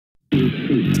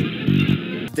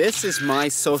This is my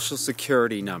social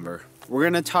security number. We're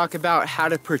gonna talk about how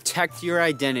to protect your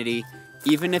identity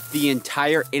even if the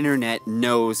entire internet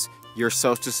knows your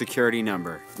social security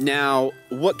number. Now,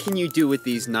 what can you do with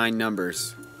these 9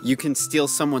 numbers? You can steal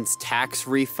someone's tax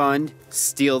refund,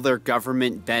 steal their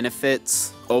government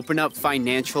benefits, open up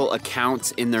financial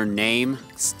accounts in their name,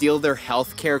 steal their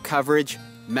healthcare coverage,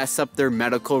 mess up their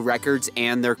medical records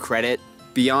and their credit.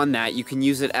 Beyond that, you can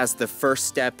use it as the first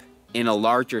step in a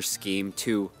larger scheme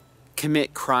to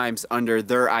commit crimes under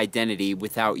their identity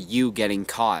without you getting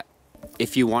caught.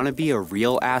 If you want to be a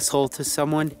real asshole to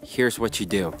someone, here's what you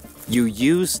do. You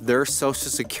use their social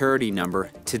security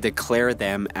number to declare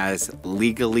them as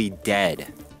legally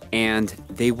dead. And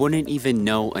they wouldn't even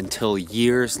know until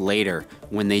years later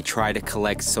when they try to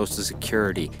collect social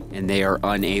security and they are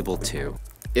unable to.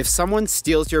 If someone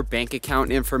steals your bank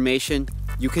account information,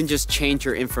 you can just change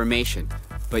your information,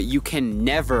 but you can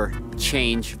never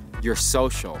change your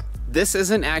social. This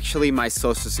isn't actually my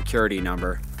social security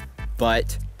number,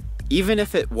 but even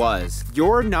if it was,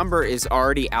 your number is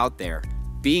already out there,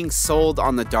 being sold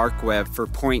on the dark web for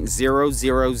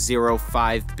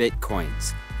 0.0005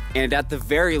 bitcoins. And at the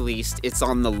very least, it's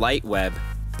on the light web,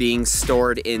 being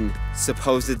stored in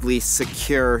supposedly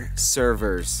secure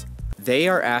servers. They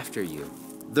are after you.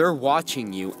 They're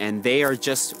watching you, and they are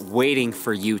just waiting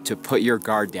for you to put your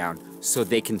guard down so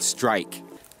they can strike.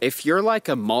 If you're like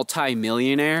a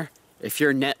multi-millionaire, if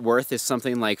your net worth is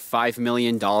something like $5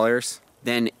 million,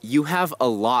 then you have a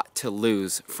lot to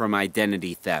lose from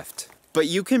identity theft. But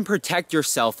you can protect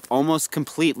yourself almost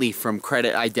completely from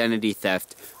credit identity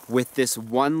theft with this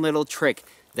one little trick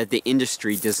that the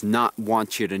industry does not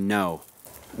want you to know.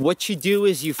 What you do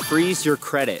is you freeze your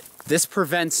credit. This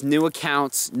prevents new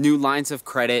accounts, new lines of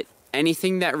credit,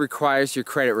 anything that requires your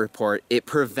credit report, it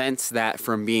prevents that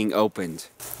from being opened.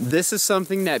 This is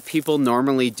something that people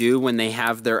normally do when they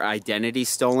have their identity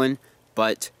stolen,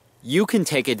 but you can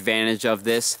take advantage of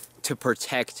this to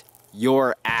protect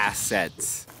your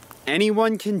assets.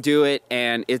 Anyone can do it,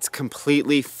 and it's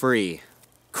completely free.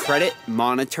 Credit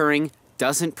monitoring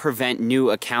doesn't prevent new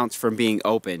accounts from being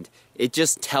opened. It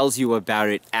just tells you about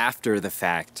it after the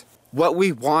fact. What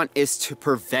we want is to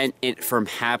prevent it from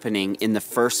happening in the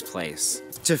first place.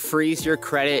 To freeze your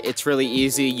credit, it's really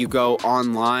easy. You go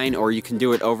online or you can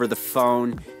do it over the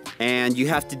phone. And you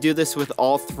have to do this with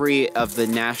all 3 of the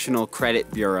national credit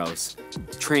bureaus: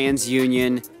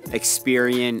 TransUnion,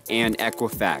 Experian, and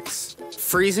Equifax.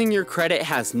 Freezing your credit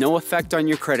has no effect on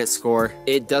your credit score.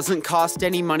 It doesn't cost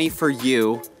any money for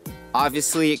you.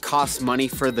 Obviously, it costs money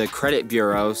for the credit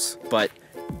bureaus, but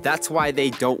that's why they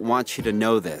don't want you to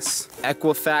know this.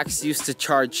 Equifax used to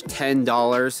charge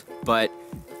 $10, but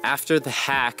after the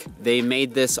hack, they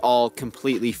made this all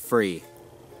completely free.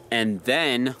 And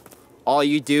then all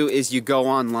you do is you go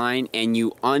online and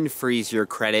you unfreeze your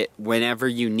credit whenever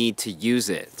you need to use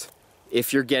it.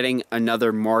 If you're getting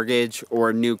another mortgage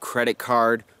or a new credit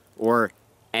card or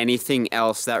anything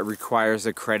else that requires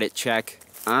a credit check,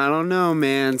 I don't know,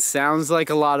 man. Sounds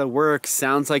like a lot of work.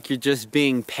 Sounds like you're just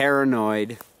being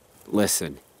paranoid.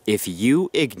 Listen, if you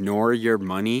ignore your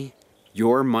money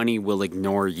will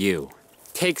ignore you.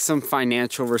 Take some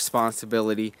financial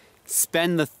responsibility.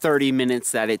 Spend the 30 minutes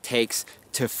that it takes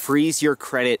to freeze your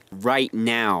credit right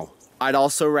now. I'd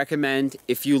also recommend,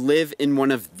 if you live in one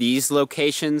of these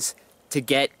locations, to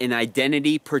get an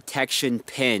identity protection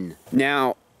pin.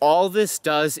 Now, all this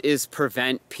does is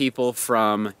prevent people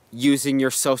from using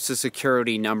your social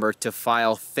security number to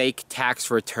file fake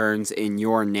tax returns in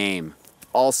your name.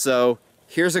 Also,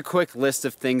 here's a quick list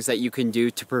of things that you can do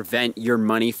to prevent your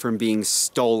money from being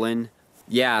stolen.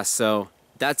 Yeah, so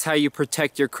that's how you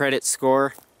protect your credit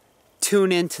score.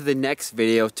 Tune in to the next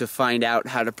video to find out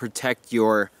how to protect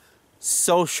your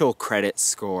social credit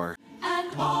score.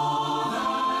 And all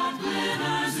that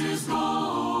glitters is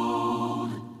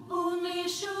gold. Only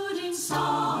shooting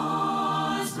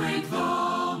stars break the